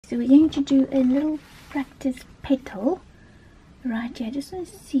so we're going to do a little practice petal right here. I just want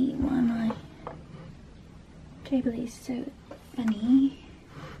to see why my table is so funny.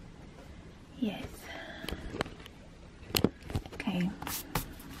 Yes. Okay,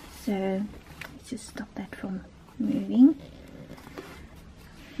 so let's just stop that from moving.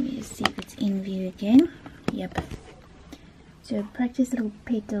 Let me just see if it's in view again. Yep. So practice little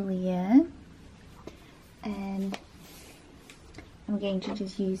petal here, and I'm going to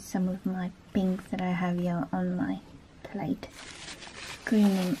just use some of my pinks that I have here on my plate,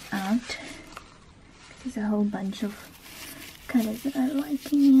 green them out. There's a whole bunch of colors that I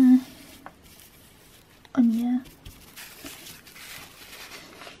like in here, on here.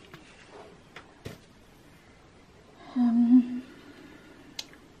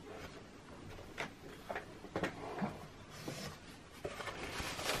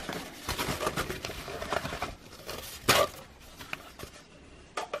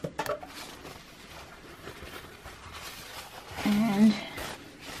 And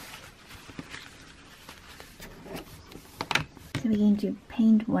so we're going to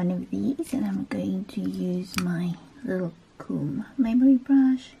paint one of these, and I'm going to use my little cool memory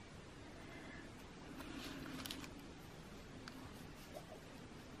brush.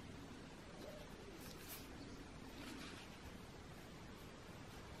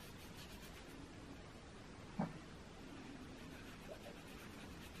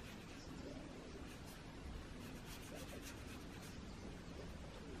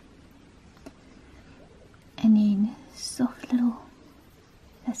 And then soft little,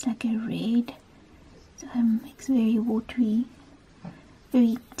 that's like a red, so it's very watery,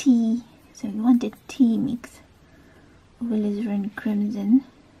 very tea, so we want a tea mix of alizarin crimson,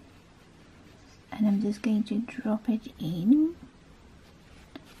 and I'm just going to drop it in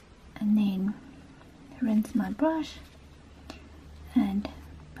and then rinse my brush and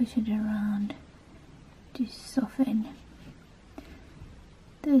push it around to soften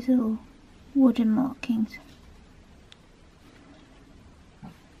those little water markings.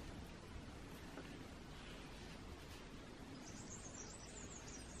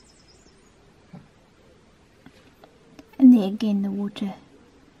 And there again, the water,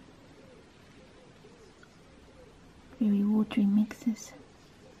 very watery mixes.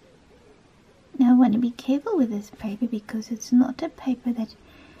 Now I want to be careful with this paper because it's not a paper that,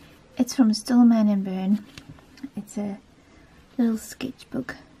 it's from Stillman and Burn. It's a little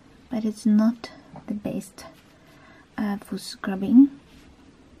sketchbook, but it's not the best for scrubbing,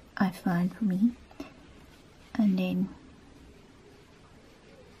 I find, for me. And then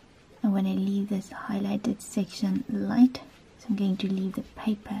I want to leave this highlighted section light, so I'm going to leave the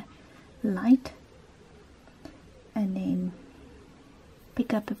paper light, and then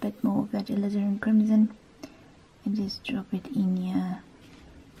pick up a bit more of that alizarin crimson and just drop it in here,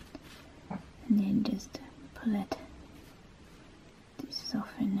 and then just pull it to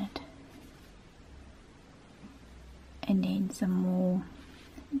soften it, and then some more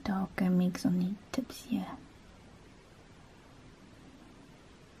darker mix on the tips here.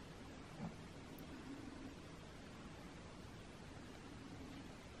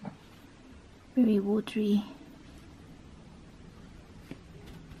 Very watery,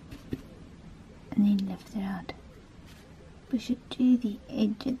 and then lift it out, push it to the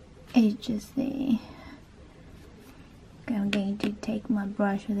edges there. Okay, I'm going to take my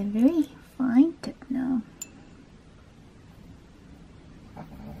brush with a very fine tip now.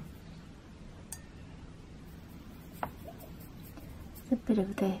 There's a bit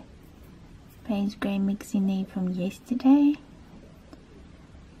of the Payne's grey mix in there from yesterday.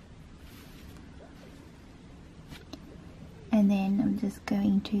 And then I'm just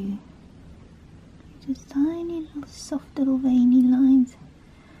going to just tiny little soft little veiny lines.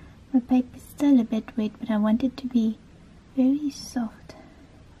 My paper's still a bit wet, but I want it to be very soft.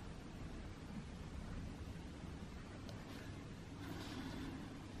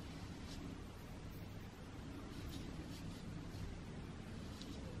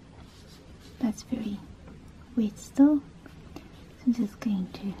 That's very wet still, so I'm just going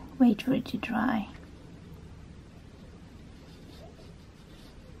to wait for it to dry.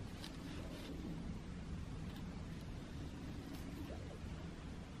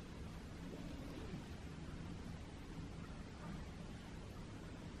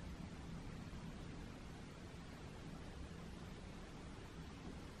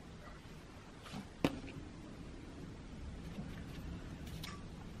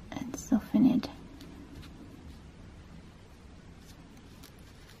 Soften it.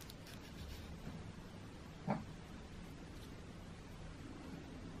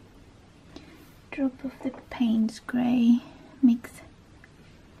 Drop of the Payne's grey mix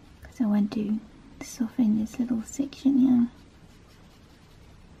So I want to soften this little section here.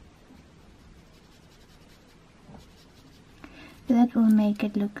 So that will make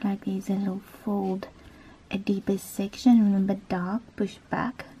it look like there's a little fold, a deeper section. Remember, dark push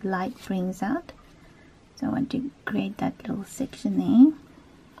back, light brings out. So I want to create that little section there,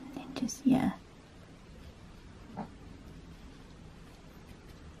 and then just here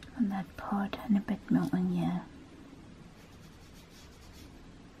on that part, and a bit more on here.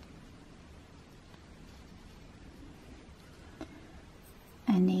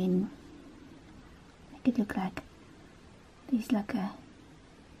 And then make it look like there's like a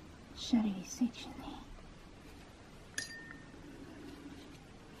shadowy section there.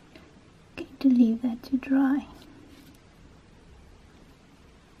 Going to leave that to dry.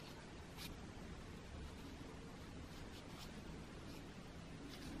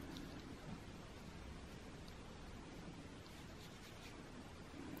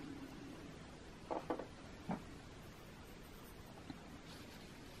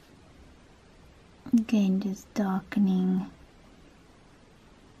 Again, just darkening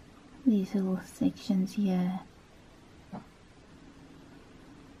these little sections here.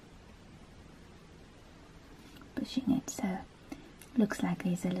 Pushing it so it looks like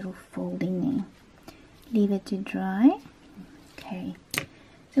there's a little folding there. Leave it to dry. Okay,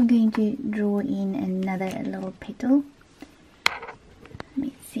 so I'm going to draw in another little petal. Let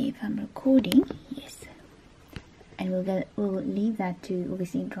me see if I'm recording. Yes. And we'll leave that to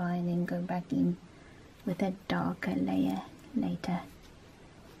obviously dry and then go back in with a darker layer later.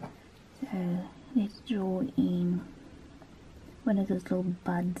 So let's draw in one of those little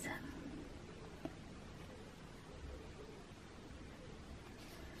buds.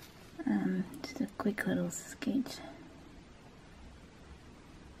 Just a quick little sketch.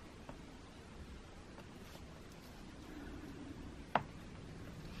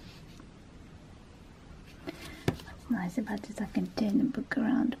 What's nice about this, I can turn the book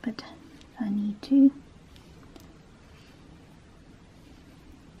around, but if I need to.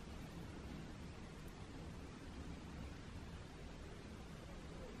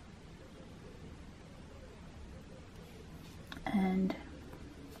 And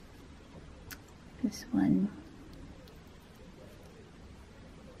this one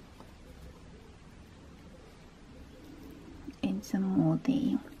and some more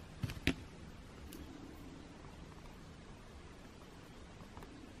there.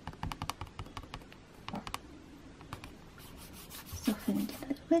 Soften it a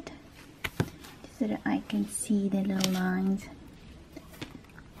little bit so that I can see the little lines.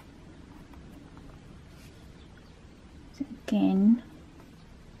 So again,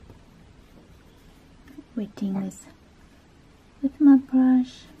 wetting this with my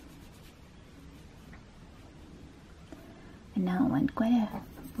brush, and now I want quite a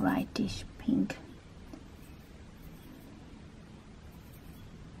brightish pink.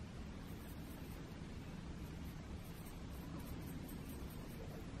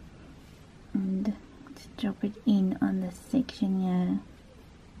 And just drop it in on the section here.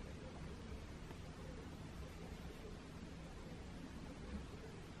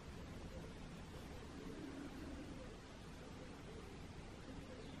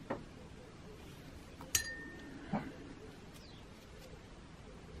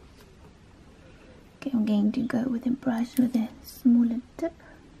 Okay, I'm going to go with a brush with a smaller tip.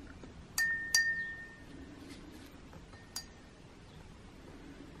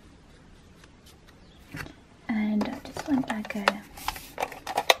 And I just want like a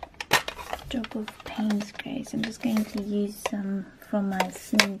drop of Payne's Grey. So I'm just going to use some from my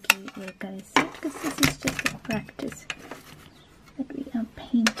Slinky watercolor set, because this is just a practice that we are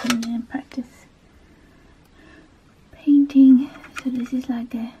painting and practice painting. So this is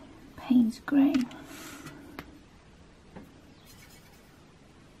like a Payne's Grey.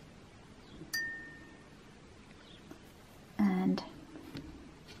 And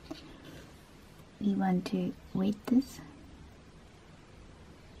we want to wet this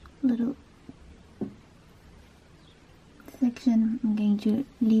little section. I'm going to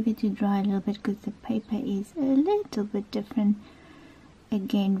leave it to dry a little bit because the paper is a little bit different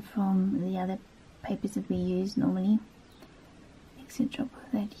again from the other papers that we use normally. Mix a drop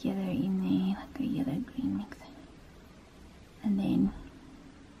of that yellow in there, like a yellow green mix, and then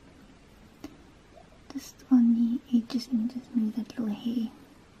just on the edges, let me just move that little hair,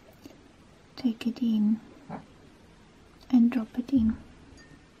 take it in and drop it in.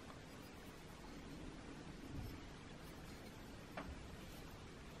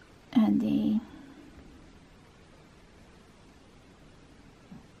 And there.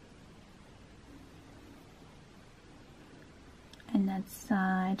 And that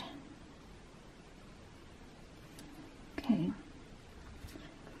side. Okay,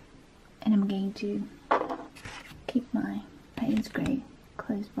 and I'm going to keep my Payne's grey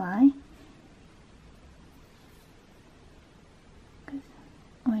close by because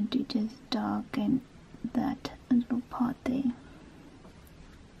I want to just darken that little part there.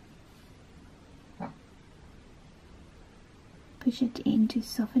 Push it in to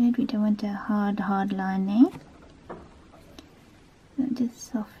soften it. We don't want a hard line there. So I'm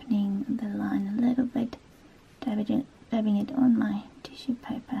just softening the line a little bit, dabbing it on my tissue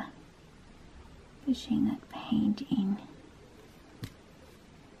paper, pushing that paint in.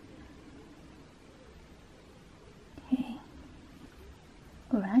 Okay,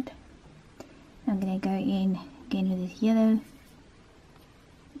 alright. I'm going to go in again with this yellow,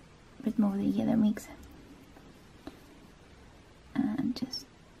 a bit more of the yellow mix, and just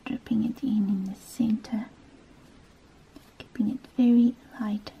dripping it in the center, keeping it very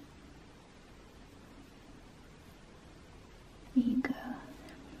light. There you go.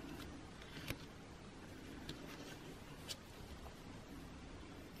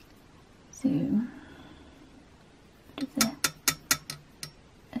 So, what is the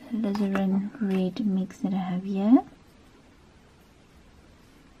alizarin red mix that I have here?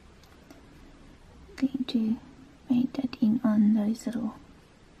 I'm going to paint that in on those little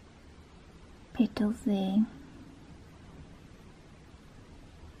petals there.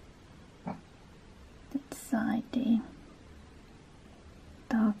 That side there.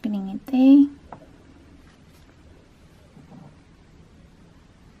 Darkening it there.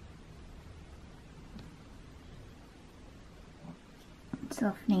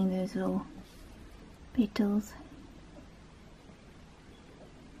 Softening those little petals.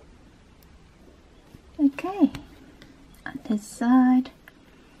 Okay, on this side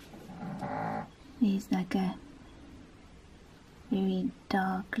there's like a very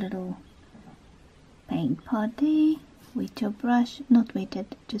dark little paint part there. Wet your brush, not wet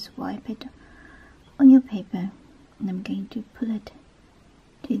it, just wipe it on your paper, and I'm going to pull it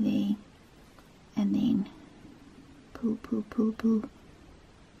to there and then pull.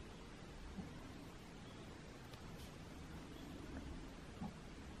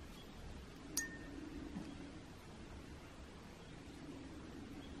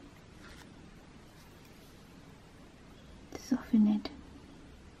 Soften it.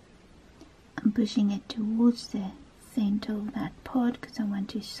 I'm pushing it towards the center of that part because I want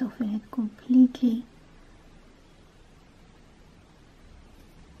to soften it completely.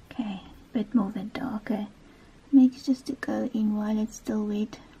 Okay, a bit more of a darker mix just to go in while it's still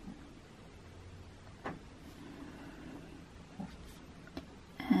wet.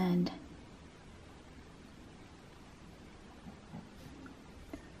 And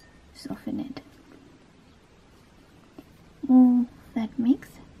soften it. More that mix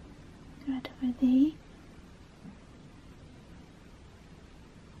right over there.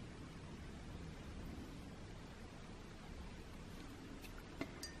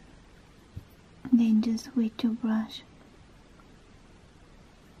 And then just wet your brush.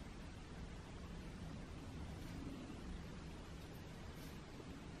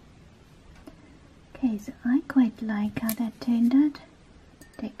 Okay, so I quite like how that turned out.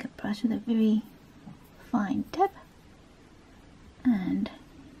 Take a brush with a very fine tip and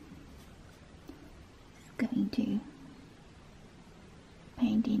just going to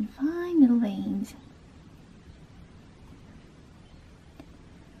paint in fine little veins.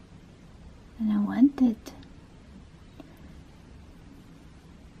 And I want it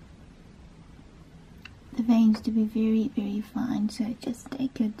the veins to be very fine, so just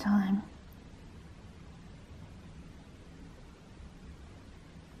take your time.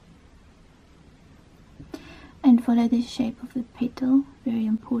 And follow the shape of the petal, very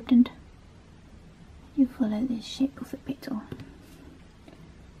important. You follow the shape of the petal.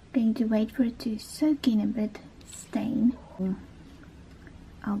 Going to wait for it to soak in a bit, stain.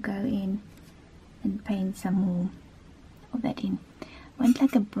 I'll go in and paint some more of that in. I want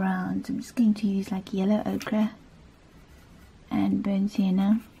like a brown, so I'm just going to use like yellow ochre and burnt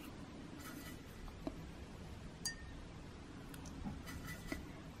sienna.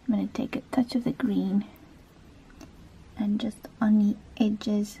 I'm going to take a touch of the green and just on the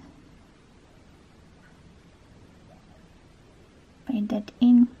edges paint that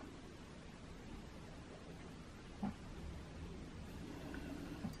in.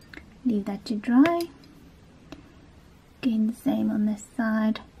 Leave that to dry. Again the same on this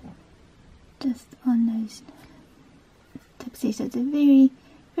side, just on those tips here. So it's a very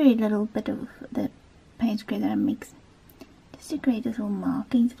little bit of the Payne's grey that I mix, just to create little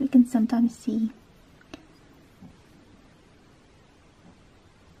markings that we can sometimes see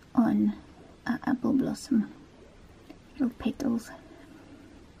on an apple blossom. little petals.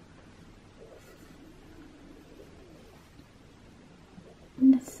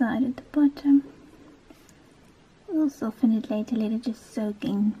 On the side at the bottom. We'll soften it later, let it just soak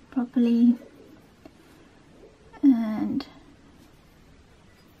in properly. And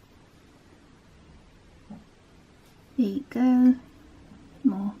there you go,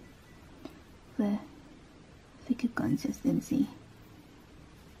 more the thicker consistency.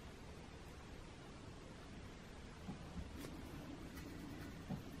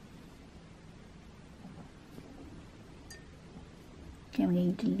 Okay, I'm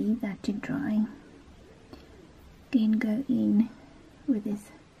going to leave that to dry. Again, go in with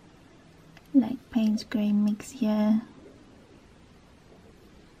this light Payne's grey mix here.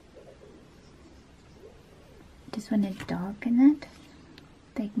 Just want to darken it.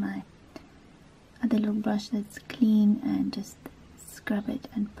 Take my other little brush that's clean and just scrub it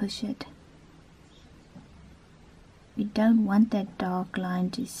and push it. We don't want that dark line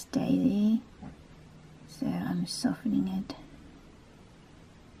to stay there, so I'm softening it.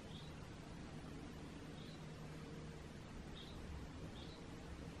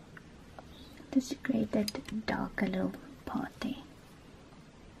 Just to create that darker little part there.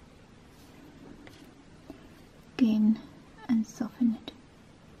 Again, and soften it.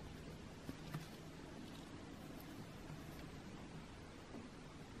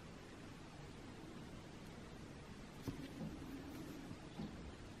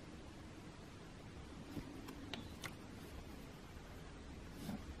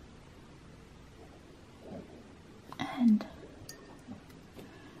 And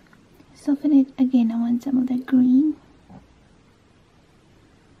soften it again. I want some of that green.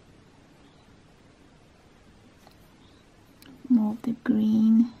 More of the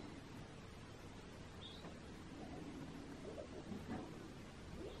green.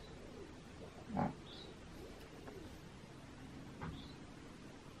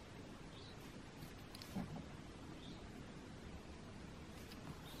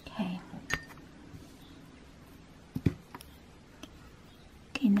 Okay.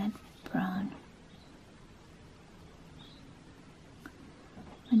 In that brown.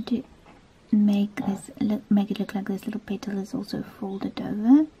 I want to make it look like this little petal is also folded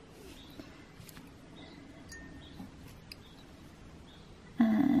over,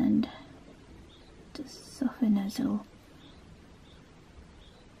 and just soften those little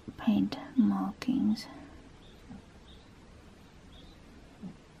paint markings.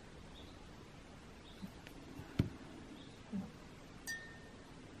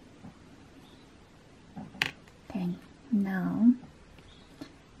 Okay, now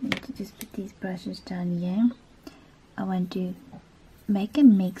I need to just put these brushes down here. I want to make a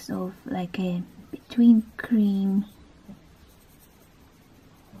mix of like a between cream,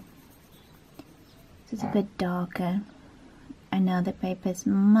 so it's a bit darker, and now the paper is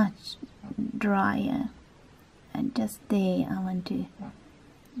much drier, and just there I want to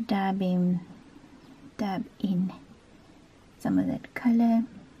dab in some of that color.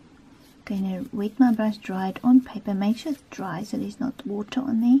 I'm going to wet my brush, dry it on paper, make sure it's dry so there's not water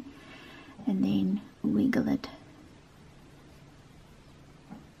on there, and then wiggle it.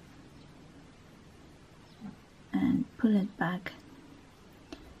 And pull it back.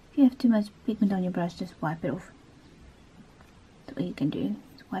 If you have too much pigment on your brush, just wipe it off. That's all you can do,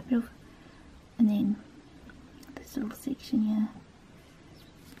 just wipe it off. And then this little section here,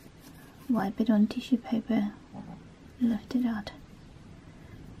 wipe it on tissue paper, lift it out.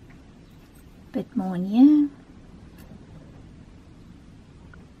 Bit more in here,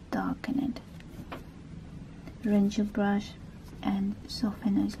 darken it, rinse your brush and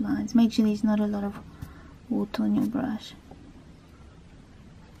soften those lines. Make sure there's not a lot of water on your brush.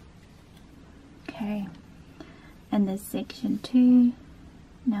 Okay, and this section too,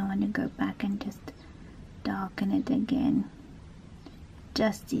 now I want to go back and just darken it again,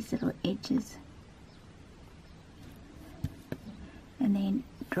 just these little edges, and then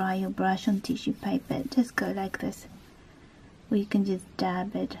dry your brush on tissue paper. Just go like this, or you can just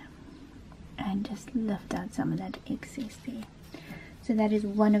dab it and just lift out some of that excess there. So that is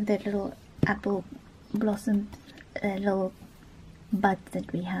one of the little apple blossom little buds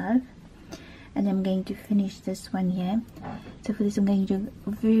that we have, and I'm going to finish this one here. So for this I'm going to do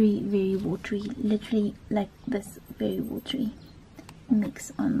very watery, literally like this, very watery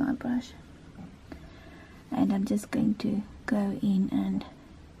mix on my brush, and I'm just going to go in and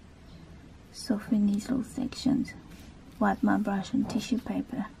soften these little sections. Wipe my brush on tissue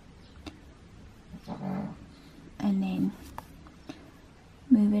paper and then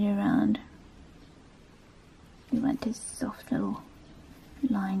move it around. We want this soft little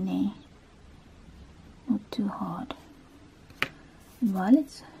line there, not too hard. And while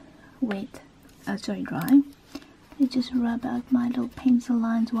it's wet, sorry, dry, I just rub out my little pencil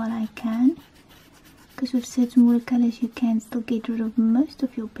lines while I can, because with certain watercolors you can still get rid of most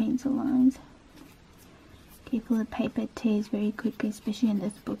of your pencil lines. Careful, the paper tears very quickly, especially in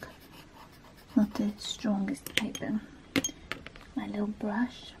this book. Not the strongest paper. My little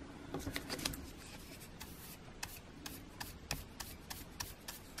brush.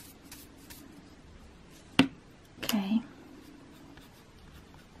 Okay.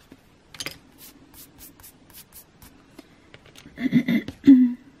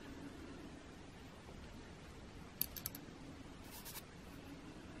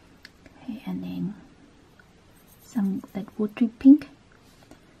 Okay, and then some that watery pink,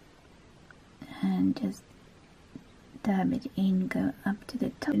 and just dab it in, go up to the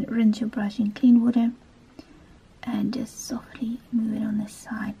top, rinse your brush in clean water and just softly move it on the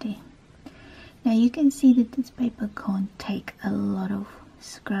side there. Now you can see that this paper can't take a lot of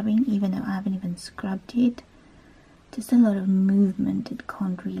scrubbing, even though I haven't even scrubbed yet. Just a lot of movement, it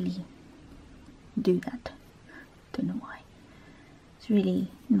can't really do that. Don't know why. It's really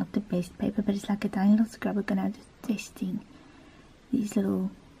not the best paper, but it's like a tiny little scrubber. Gonna just testing these little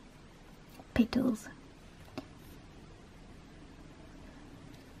petals.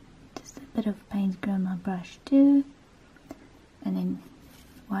 Just a bit of paint on my brush too, and then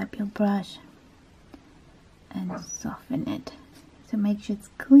wipe your brush and soften it. So make sure it's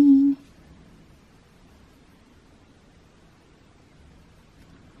clean.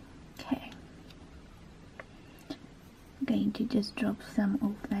 Okay, I'm going to just drop some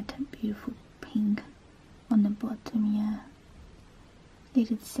of that beautiful pink on the bottom here.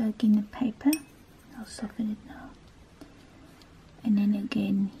 Let it soak in the paper. I'll soften it now. And then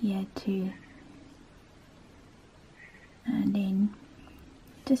again here too. And then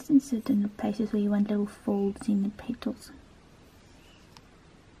just in certain places where you want little folds in the petals.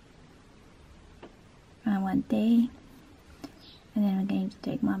 I want there. And then I'm going to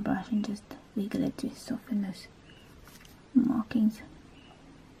take my brush and just wiggle it to soften those markings.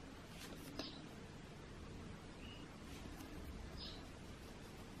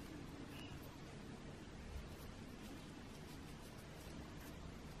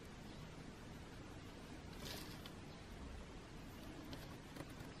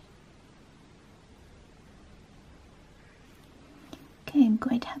 Okay, I'm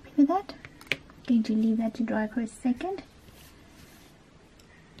quite happy with that. I'm going to leave that to dry for a second.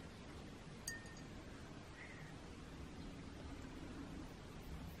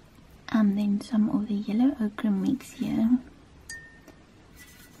 And then some of the yellow ochre mix here.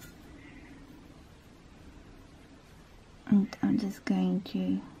 And I'm just going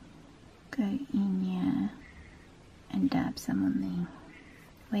to go in here and dab some on there.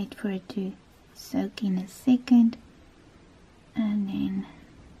 Wait for it to soak in a second, and then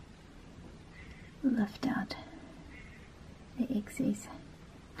lift out the excess.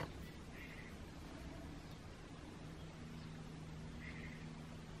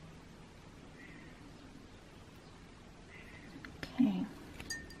 Okay,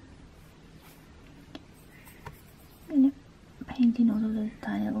 I'm going to paint in all of those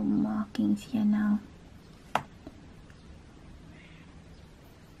tiny little markings here now.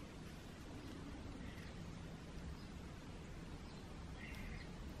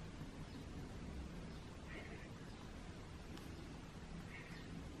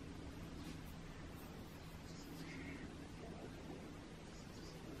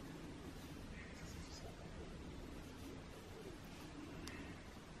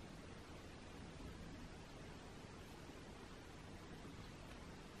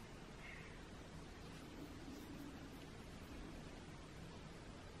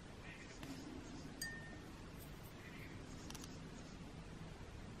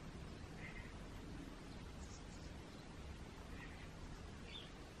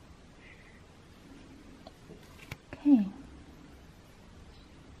 Okay.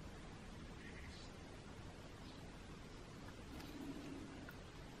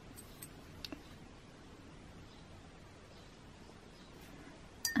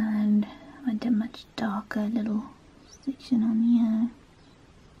 And I want a much darker little section on here.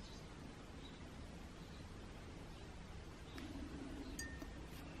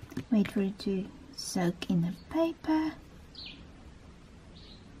 Wait for it to soak in the paper.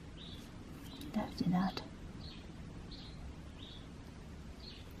 Lift it out.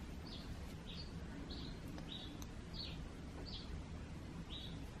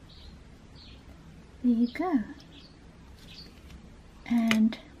 There you go.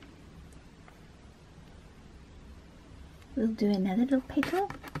 And we'll do another little petal,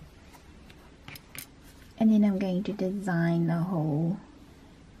 And then I'm going to design the whole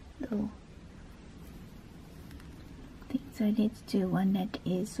little thing. So let's do one that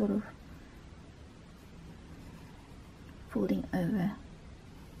is sort of folding over,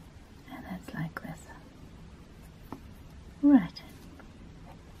 and that's like this. Right.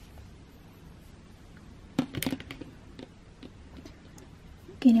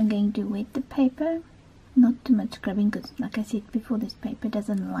 Again, I'm going to wet the paper, not too much scrubbing, because like I said before, this paper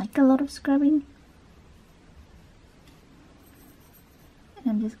doesn't like a lot of scrubbing. And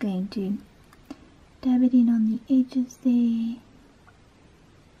I'm just going to dab it in on the edges there.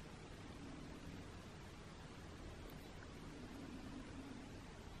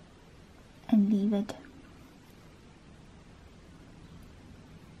 And leave it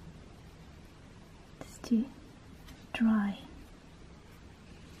just to dry.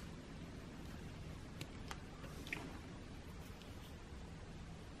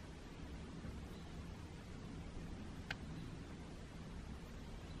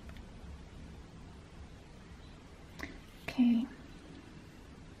 Okay,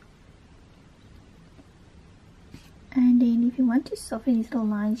 and then if you want to soften these little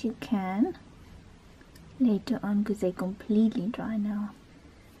lines, you can later on, because they're completely dry now.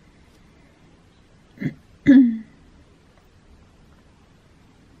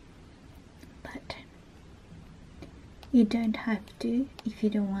 But you don't have to if you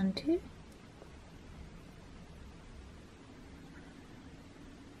don't want to.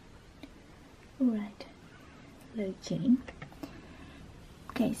 Alright, load chain.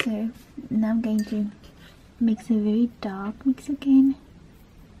 Okay, so now I'm going to mix a very dark mix again,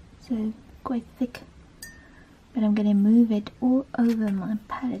 so quite thick, but I'm going to move it all over my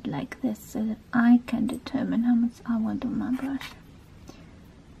palette like this so that I can determine how much I want on my brush,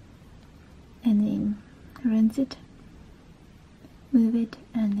 and then rinse it, move it,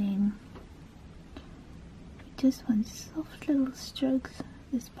 and then just want soft little strokes.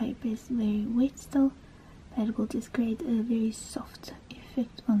 This paper is very wet still, but it will just create a very soft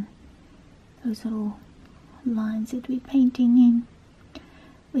effect on those little lines that we're painting in,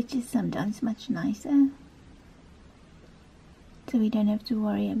 which is sometimes much nicer, so we don't have to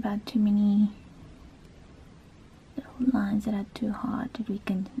worry about too many little lines that are too hard that we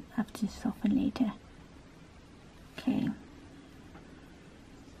can have to soften later. Okay.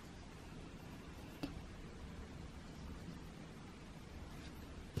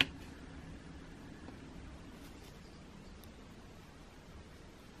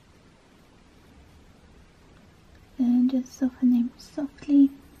 And just soften them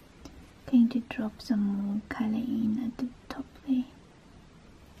softly. Going to drop some more color in at the top there.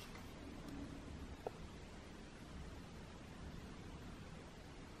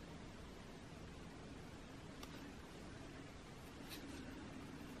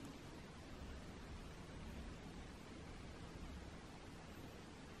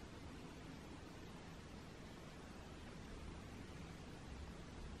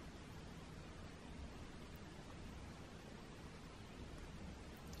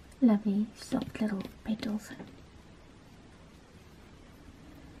 Lovely soft little petals.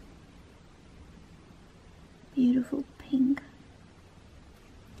 Beautiful pink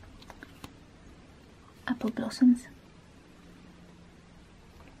apple blossoms.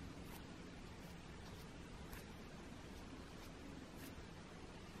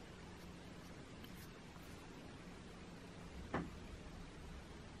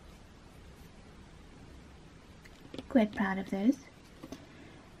 Quite proud of those.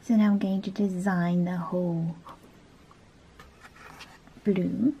 So now I'm going to design the whole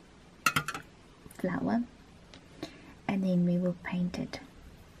bloom, flower, and then we will paint it.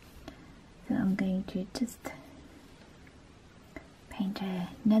 So I'm going to just paint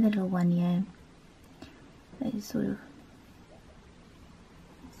another little one here. Let's sort of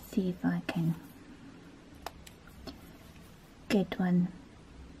see if I can get one.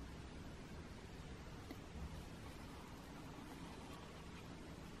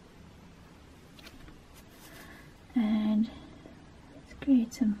 And let's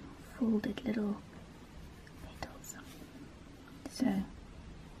create some folded little petals. So,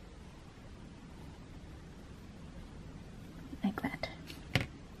 like that.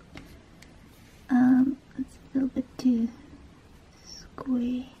 It's a little bit too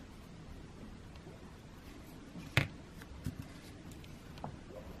square.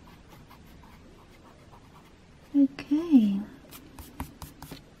 Okay.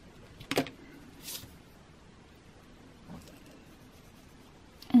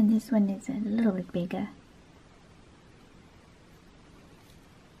 And this one is a little bit bigger.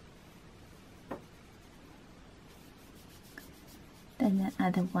 Than the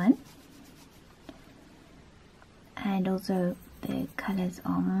other one. and also the colors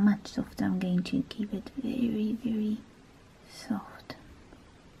are much softer. I'm going to keep it very, very soft.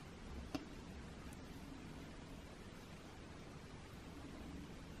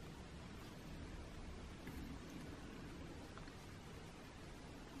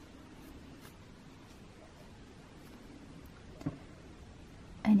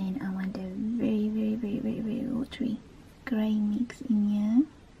 And then I want a very, very, very, very, very watery grey mix in here,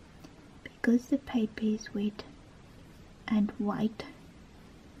 because the paper is wet and white.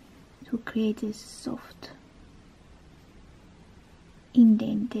 It will create a soft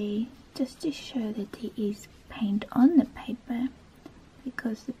indent there, just to show that there is paint on the paper.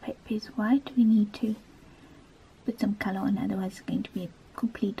 Because the paper is white, we need to put some color on, otherwise it's going to be a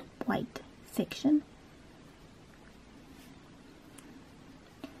complete white section.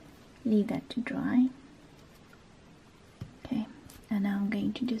 Leave that to dry. Okay, and now I'm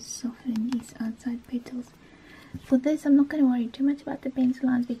going to just soften these outside petals. For this, I'm not going to worry too much about the pencil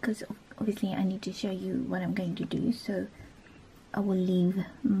lines, because obviously I need to show you what I'm going to do, so I will leave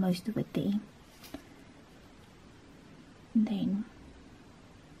most of it there. Then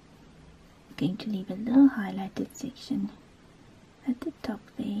I'm going to leave a little highlighted section at the top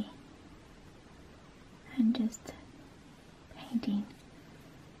there, and just painting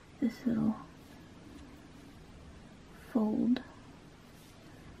this little fold.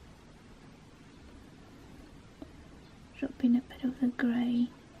 Drop in a bit of the grey,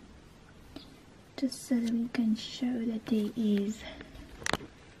 just so that we can show that there is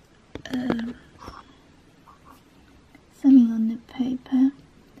something on the paper.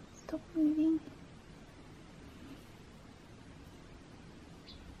 Stop moving.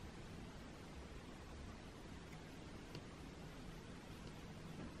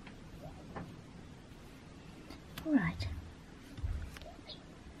 Right,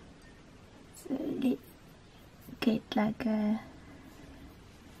 so let's get like a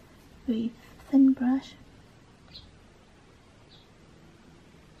very thin brush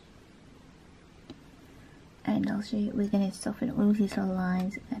and I'll show you. We're going to soften all these little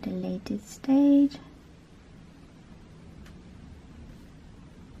lines at a later stage.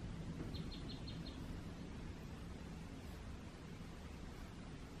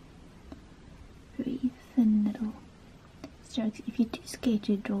 Very thin little strokes. If you're too scared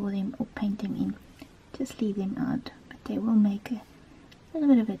to draw them or paint them in, just leave them out, but they will make a little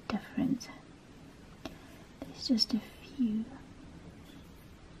bit of a difference. There's just a few,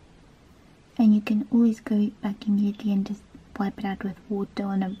 and you can always go back immediately and just wipe it out with water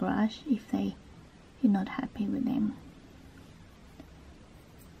on a brush if you're not happy with them.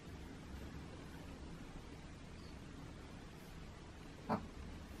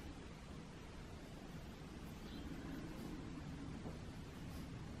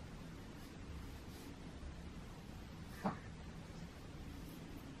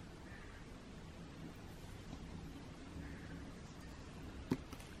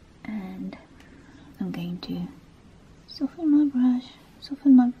 And I'm going to soften my brush,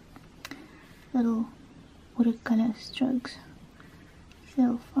 soften my little watercolor strokes,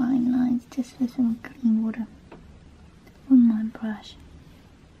 little fine lines, just with some clean water on my brush.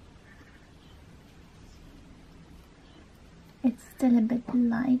 It's still a bit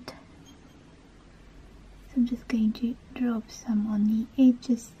light, so I'm just going to drop some on the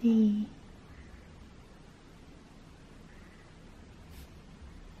edges there.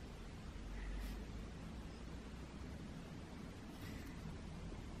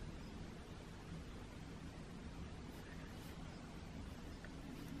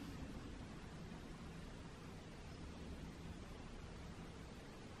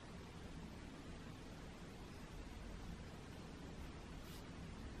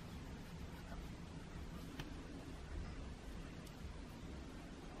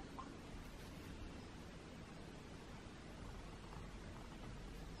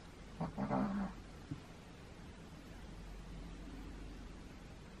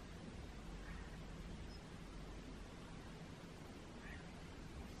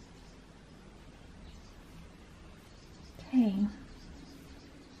 Okay,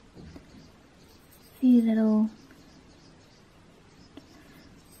 few little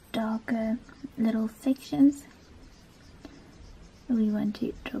darker little sections we want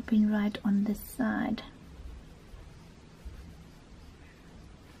to drop in right on this side.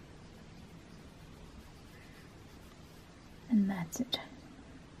 And that's it.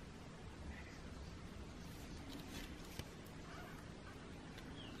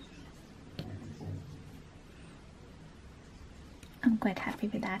 I'm quite happy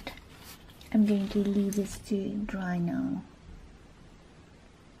with that. I'm going to leave this to dry now.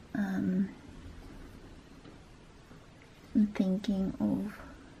 I'm thinking of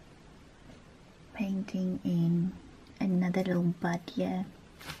painting in another little bud here.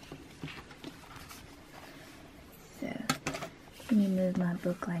 So let me move my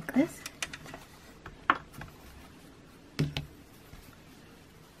book like this.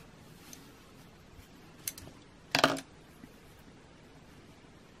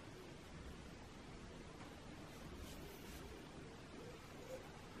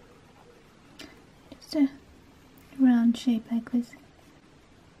 Just a round shape like this,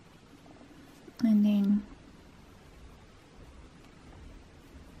 and then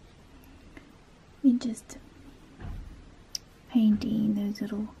we just paint in those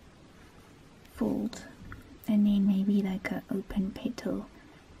little folds, and then maybe like an open petal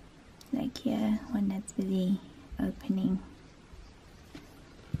like here, one that's busy opening,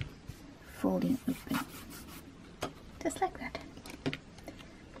 folding open, just like that.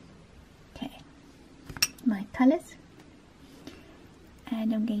 Okay, my colors,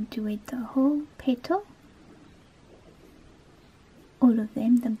 and I'm going to wet the whole petal, all of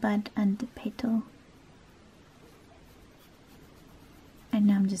them, the bud and the petal, and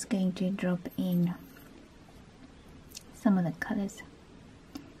now I'm just going to drop in some of the colors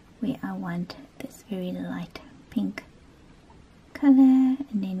where I want this very light pink color,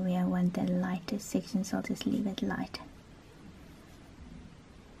 and then where I want the lighter section, so I'll just leave it light.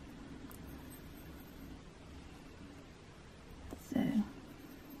 So,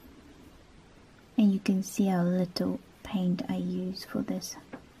 and you can see how little paint I use for this,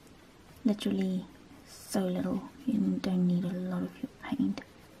 literally so little. You don't need a lot of your paint.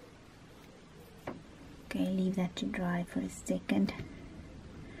 Okay, leave that to dry for a second.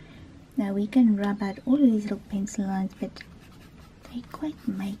 Now we can rub out all of these little pencil lines, but they quite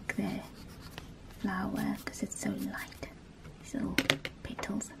make the flower because it's so light, these little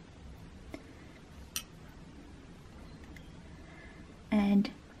petals. And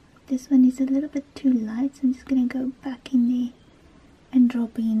this one is a little bit too light, so I'm just going to go back in there and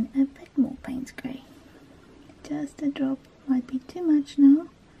drop in a bit more Payne's Grey. Just a drop, might be too much now.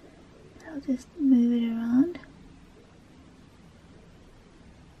 I'll just move it around.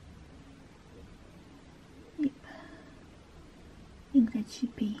 Yep, I think that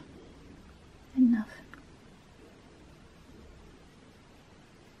should be enough.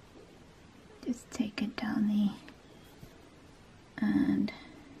 Just take it down there and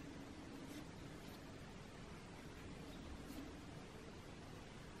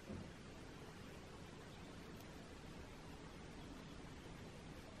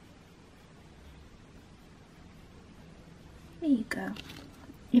there you go.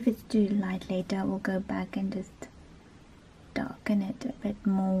 If it's too light later, I will go back and just darken it a bit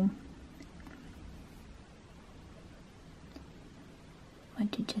more. I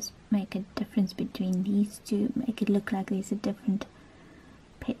want to just make a difference between these two, make it look like there's a different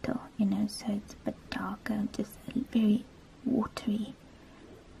petal, you know, so it's a bit darker, just a very watery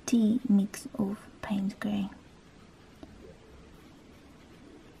tea mix of Payne's Grey.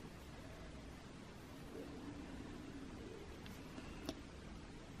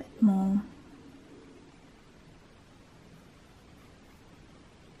 More.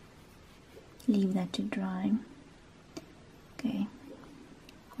 Leave that to dry. Okay,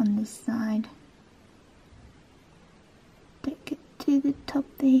 on this side, take it to the top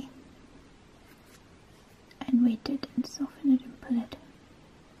there and wet it and soften it and pull it.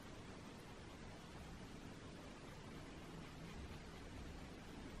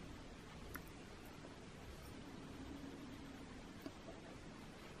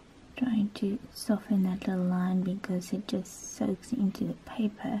 Trying to soften that little line because it just soaks into the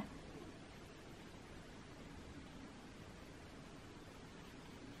paper.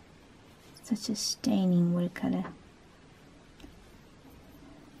 Such a staining watercolor.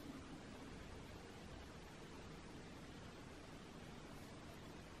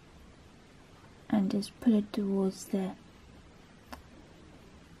 And just put it towards the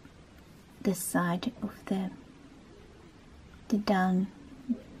side of the down,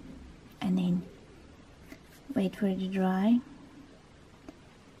 and then wait for it to dry,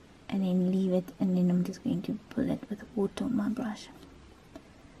 and then leave it, and then I'm just going to pull it with water on my brush.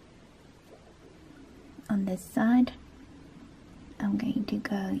 On this side I'm going to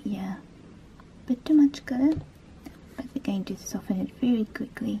go, yeah, a bit too much color, but we're going to soften it very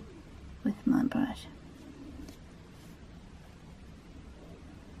quickly with my brush.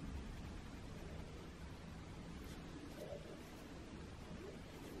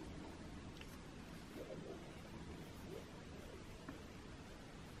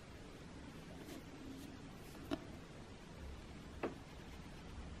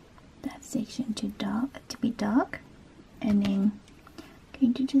 Section to be dark, and then I'm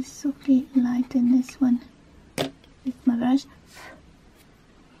going to just softly lighten this one with my brush,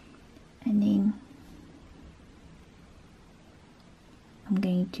 and then I'm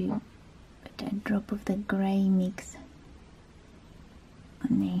going to put a drop of the grey mix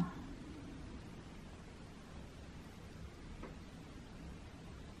on there.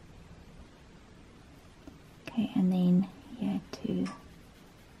 Okay, and then here too,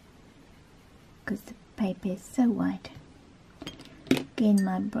 because the paper is so white, again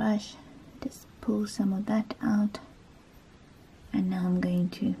my brush, just pull some of that out, and now I'm going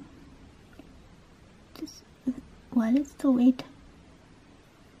to just, while it's still wet,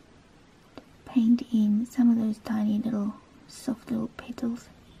 paint in some of those tiny little soft little petals.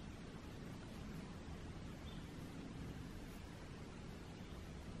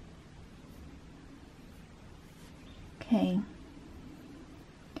 Okay,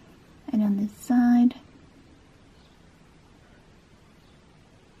 and on this side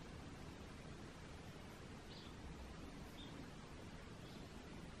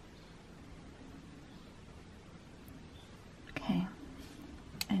okay,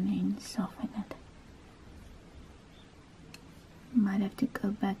 and then soften it. Might have to go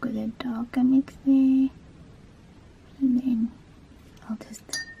back with a darker mix there, and then I'll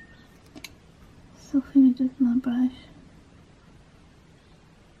just soften it with my brush.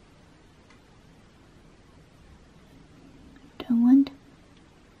 Don't want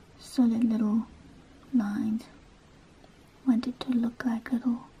solid little lines, want it to look like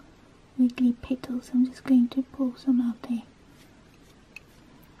little wiggly petals. I'm just going to pull some out there,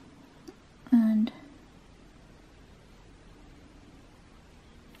 and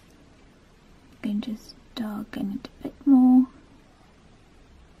I can just darken it a bit more.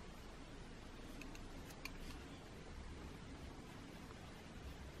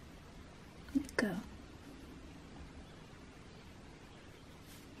 Go.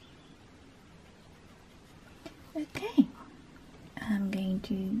 Okay, I'm going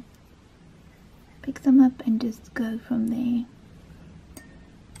to pick them up and just go from there.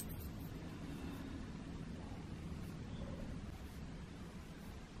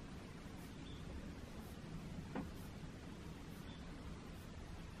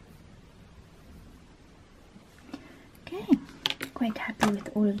 Okay, quite happy with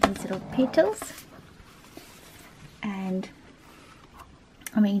all of these little petals, and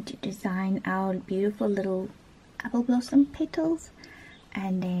I'm going to design our beautiful little apple blossom petals,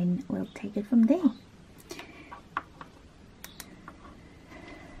 and then we'll take it from there.